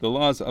The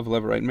Laws of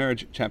Levirate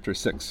Marriage, Chapter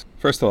 6.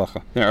 First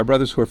halacha. There are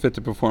brothers who are fit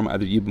to perform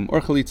either Yibum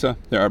or Chalitza.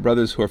 There are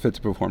brothers who are fit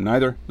to perform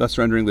neither, thus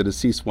rendering the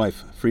deceased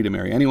wife free to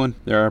marry anyone.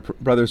 There are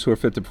brothers who are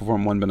fit to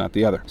perform one but not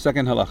the other.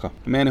 Second halacha.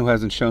 A man who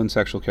hasn't shown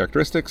sexual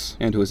characteristics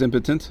and who is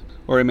impotent,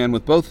 or a man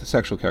with both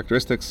sexual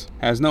characteristics,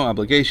 has no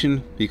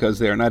obligation because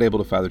they are not able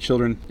to father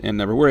children and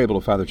never were able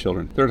to father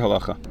children. Third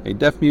halacha. A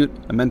deaf-mute,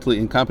 a mentally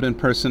incompetent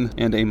person,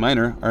 and a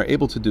minor are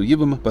able to do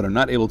Yibum but are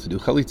not able to do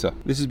Chalitza.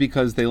 This is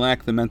because they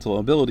lack the mental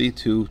ability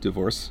to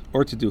divorce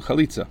or to do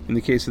Chalitza. In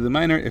the case of the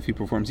minor, if he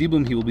performs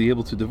Yibum, he will be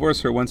able to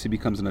divorce her once he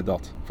becomes an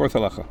adult. Fourth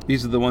halacha.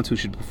 These are the ones who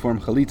should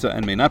perform Chalitza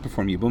and may not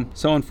perform Yibum.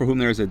 Someone for whom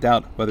there is a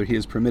doubt whether he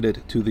is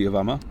permitted to the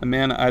Avama, a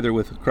man either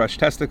with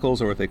crushed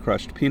testicles or with a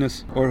crushed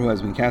penis, or who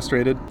has been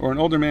castrated, or an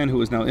older man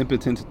who is now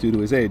impotent due to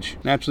his age.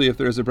 Naturally, if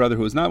there is a brother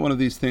who is not one of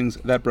these things,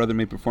 that brother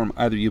may perform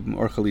either Yibum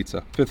or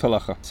Chalitza. Fifth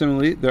halacha.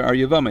 Similarly, there are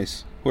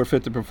Yavames, who are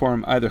fit to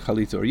perform either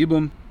Chalitza or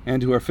Yibum,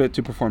 and who are fit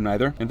to perform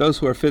neither. And those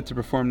who are fit to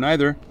perform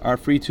neither are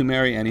free to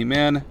marry any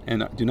man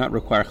and do not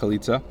require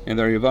Chalitza. And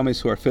there are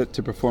Yavames who are fit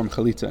to perform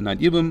Chalitza and not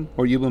Yibum,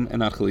 or Yibum and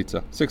not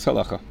Chalitza. Sixth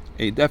halacha.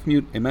 A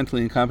deaf-mute, a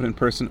mentally incompetent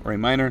person, or a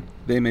minor,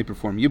 they may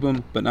perform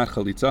Yibum, but not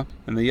Chalitza,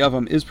 and the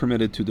Yavam is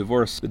permitted to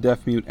divorce the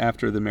deaf-mute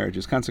after the marriage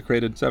is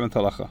consecrated. Seventh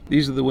halacha.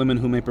 These are the women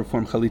who may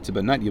perform Chalitza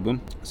but not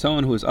Yibum.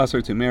 Someone who is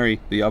usher to marry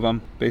the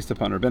Yavam, based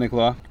upon rabbinic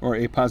law, or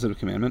a positive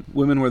commandment.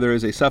 Women where there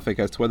is a suffix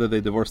as to whether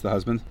they divorced the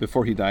husband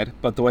before he died,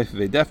 but the wife of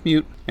a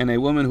deaf-mute, and a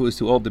woman who is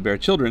too old to bear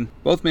children,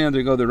 both may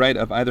undergo the rite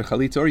of either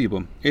Chalitza or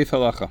Yibum. Eighth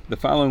halacha. The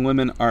following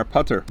women are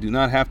pater, do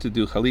not have to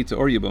do Chalitza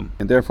or Yibum,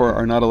 and therefore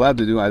are not allowed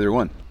to do either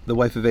one. The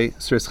wife of a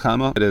Sris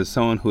Chama, that is,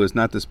 someone who has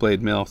not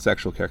displayed male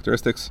sexual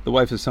characteristics. The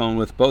wife is someone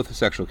with both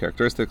sexual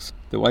characteristics.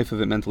 The wife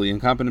of a mentally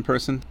incompetent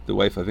person. The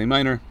wife of a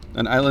minor.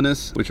 An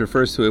ailanus, which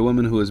refers to a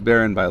woman who is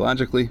barren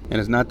biologically and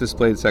has not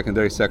displayed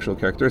secondary sexual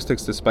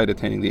characteristics despite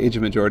attaining the age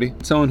of majority.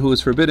 Someone who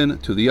is forbidden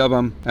to the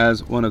yavam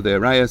as one of the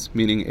arayas,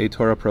 meaning a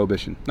Torah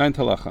prohibition. Ninth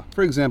halacha.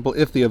 For example,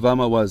 if the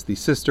yavama was the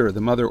sister,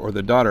 the mother, or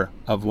the daughter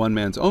of one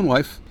man's own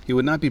wife, he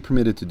would not be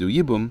permitted to do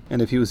Yibum,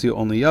 and if he was the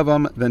only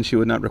Yavam, then she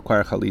would not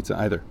require Chalitza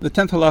either. The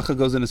 10th halacha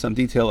goes into some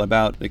detail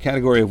about the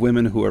category of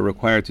women who are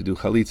required to do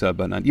Chalitza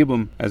but not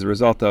Yibum as a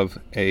result of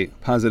a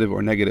positive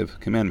or negative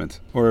commandment,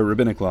 or a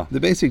rabbinic law. The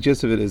basic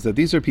gist of it is that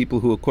these are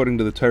people who, according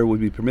to the Torah, would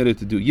be permitted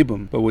to do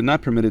Yibum, but would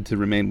not permitted to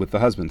remain with the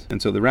husband,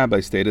 and so the rabbi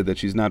stated that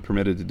she's not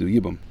permitted to do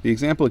Yibum. The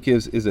example it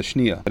gives is a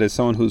shnia, that is,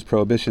 someone whose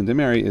prohibition to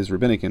marry is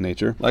rabbinic in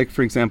nature, like,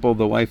 for example,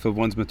 the wife of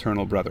one's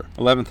maternal brother.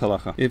 11th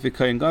halacha. If a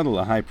kohen gadol,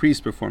 a high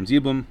priest, performs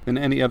Yibum, then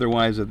any other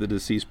wives of the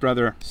deceased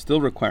brother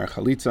still require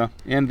Chalitza,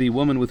 and the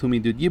woman with whom he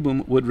did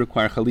Yibum would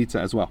require Chalitza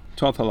as well.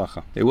 12th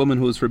halacha. A woman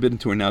who is forbidden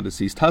to her now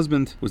deceased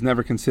husband was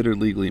never considered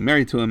legally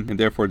married to him, and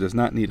therefore does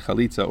not need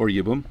Chalitza or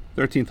Yibum.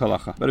 13th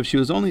halacha. But if she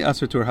was only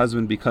usher to her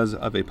husband because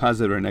of a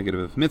positive or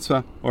negative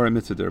mitzvah, or a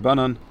mitzvah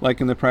d'Rabbanan,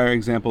 like in the prior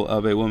example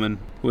of a woman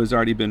who has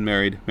already been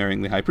married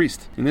marrying the high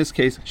priest. In this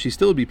case, she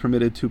still would be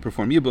permitted to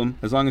perform Yibum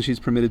as long as she's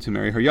permitted to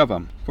marry her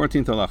Yavam.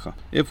 14th halacha.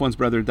 If one's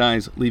brother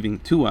dies leaving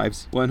two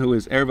wives, one who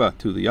is erva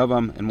to the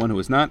Yavam and one who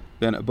is not,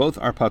 then both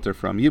are pater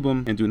from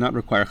Yibum and do not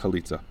require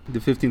Chalitza. The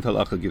 15th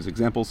halacha gives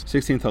examples.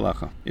 16th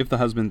halacha. If the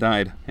husband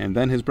died and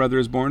then his brother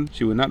is born,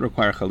 she would not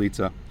require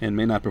Chalitza and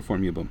may not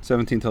perform Yibum.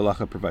 17th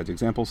halacha provides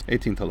examples.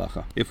 18th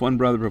halacha. If one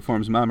brother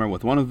performs mamar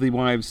with one of the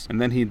wives and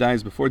then he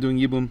dies before doing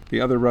Yibum,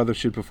 the other brother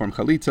should perform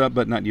Chalitza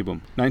but not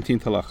Yibum.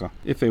 19th halacha.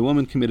 If a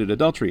woman committed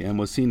adultery and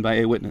was seen by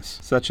a witness,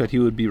 such that he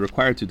would be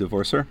required to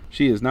divorce her,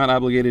 she is not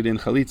obligated in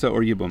Chalitza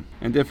or Yibum.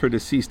 And if her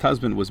deceased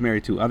husband was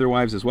married to other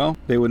wives as well,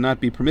 they would not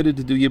be permitted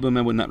to do Yibum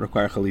and would not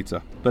require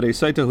Chalitza. But a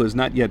saita who has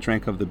not yet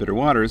drank of the bitter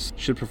waters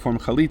should perform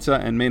Chalitza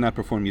and may not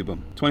perform Yibum.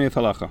 20th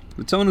halacha.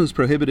 The tzon who is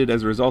prohibited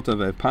as a result of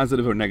a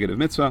positive or negative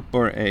mitzvah,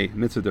 or a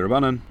mitzvah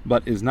d'Rabbanan,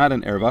 but is not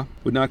an erva,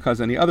 would not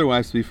cause any other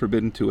wives to be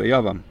forbidden to a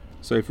yavam.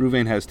 So if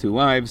Ruvain has two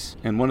wives,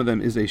 and one of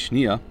them is a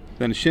shnia,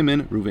 then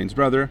Shimon, Ruvain's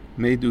brother,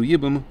 may do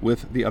Yibum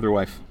with the other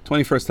wife.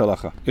 21st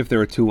halacha. If there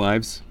are two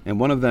wives, and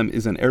one of them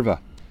is an erva,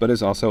 but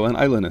is also an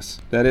ailanus,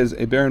 that is,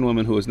 a barren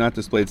woman who has not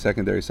displayed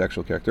secondary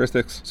sexual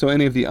characteristics, so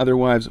any of the other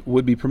wives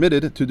would be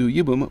permitted to do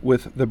Yibum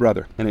with the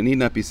brother. And it need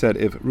not be said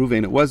if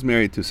Ruvain was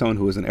married to someone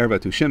who is an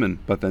erva to Shimon,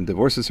 but then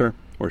divorces her,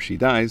 or she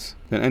dies,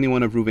 then any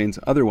one of Ruvain's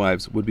other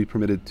wives would be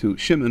permitted to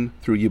Shimon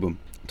through Yibum.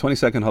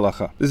 22nd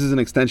halacha. This is an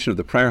extension of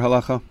the prior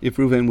halacha. If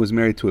Ruvain was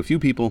married to a few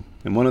people,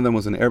 and one of them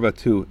was an erva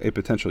to a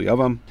potential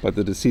yavam, but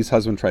the deceased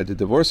husband tried to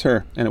divorce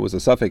her, and it was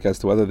a suffix as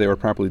to whether they were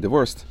properly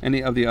divorced,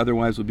 any of the other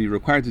wives would be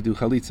required to do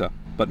Chalitza,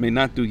 but may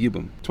not do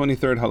Yibum.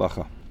 23rd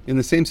halacha. In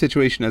the same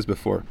situation as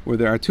before, where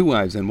there are two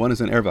wives and one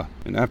is an erva,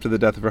 and after the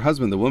death of her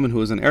husband, the woman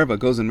who is an erva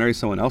goes and marries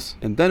someone else,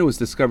 and then it was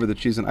discovered that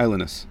she's an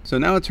ailanus. So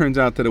now it turns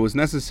out that it was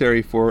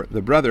necessary for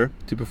the brother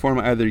to perform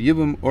either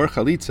Yibum or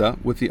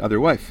Chalitza with the other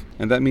wife,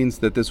 and that means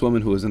that this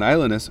woman who is an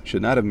ailanus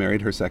should not have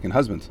married her second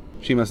husband.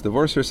 she must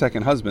divorce her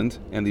second husband,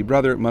 and the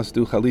brother must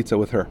do chalitza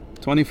with her.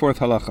 24th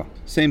halacha.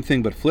 Same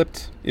thing but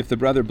flipped. If the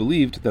brother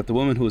believed that the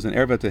woman who was an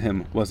erva to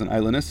him was an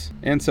islandess,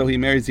 and so he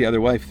marries the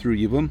other wife through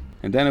Yibum,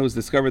 and then it was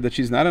discovered that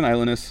she's not an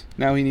islandess,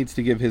 now he needs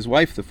to give his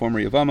wife, the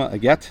former Yavama, a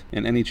get,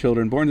 and any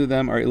children born to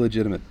them are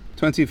illegitimate.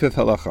 25th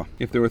halacha.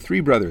 If there were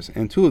 3 brothers,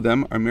 and 2 of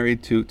them are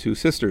married to 2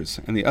 sisters,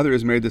 and the other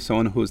is married to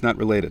someone who is not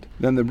related,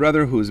 then the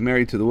brother who is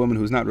married to the woman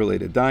who is not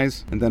related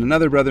dies, and then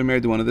another brother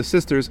married to one of the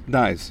sisters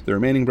dies. The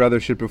remaining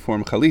brother should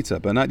perform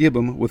chalitza, but not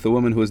yibum, with the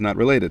woman who is not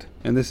related.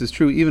 And this is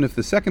true even if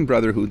the second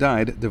brother who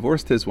died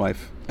divorced his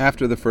wife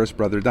after the first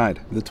brother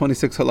died. The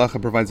 26th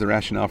halacha provides the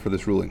rationale for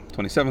this ruling.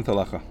 27th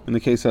halacha. In the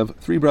case of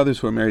 3 brothers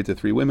who are married to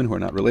 3 women who are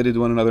not related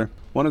to one another,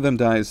 one of them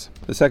dies,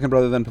 the second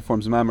brother then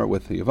performs mamar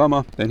with the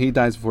yavama, then he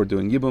dies before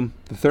doing yibum.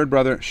 The third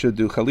brother should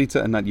do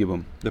chalitza and not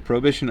yibum. The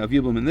prohibition of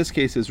yibum in this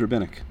case is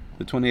rabbinic.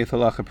 The 28th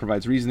halacha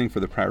provides reasoning for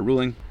the prior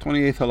ruling.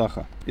 28th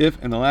halacha.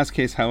 If, in the last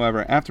case,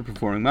 however, after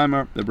performing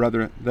mamar, the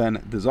brother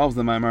then dissolves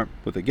the mamar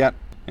with a get,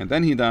 and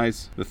then he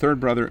dies, the third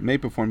brother may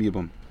perform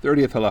yibum.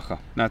 30th halacha.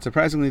 Not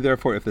surprisingly,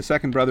 therefore, if the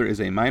second brother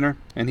is a minor,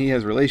 and he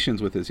has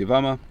relations with his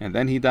yavama, and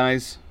then he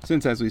dies,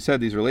 since, as we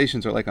said, these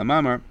relations are like a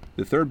mamar,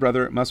 the third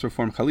brother must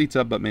perform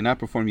chalitza, but may not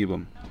perform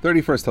yibum.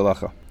 31st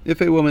halacha. If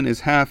a woman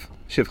is half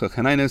shivcha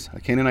chanainis, a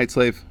Canaanite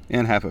slave,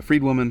 and half a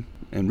freed woman,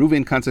 and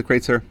Reuven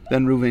consecrates her,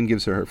 then Reuven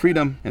gives her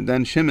freedom, and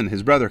then Shimon,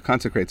 his brother,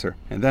 consecrates her,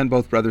 and then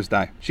both brothers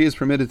die. She is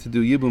permitted to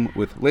do Yibum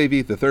with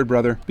Levi, the third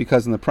brother,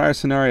 because in the prior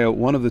scenario,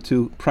 one of the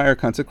 2 prior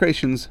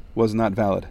consecrations was not valid.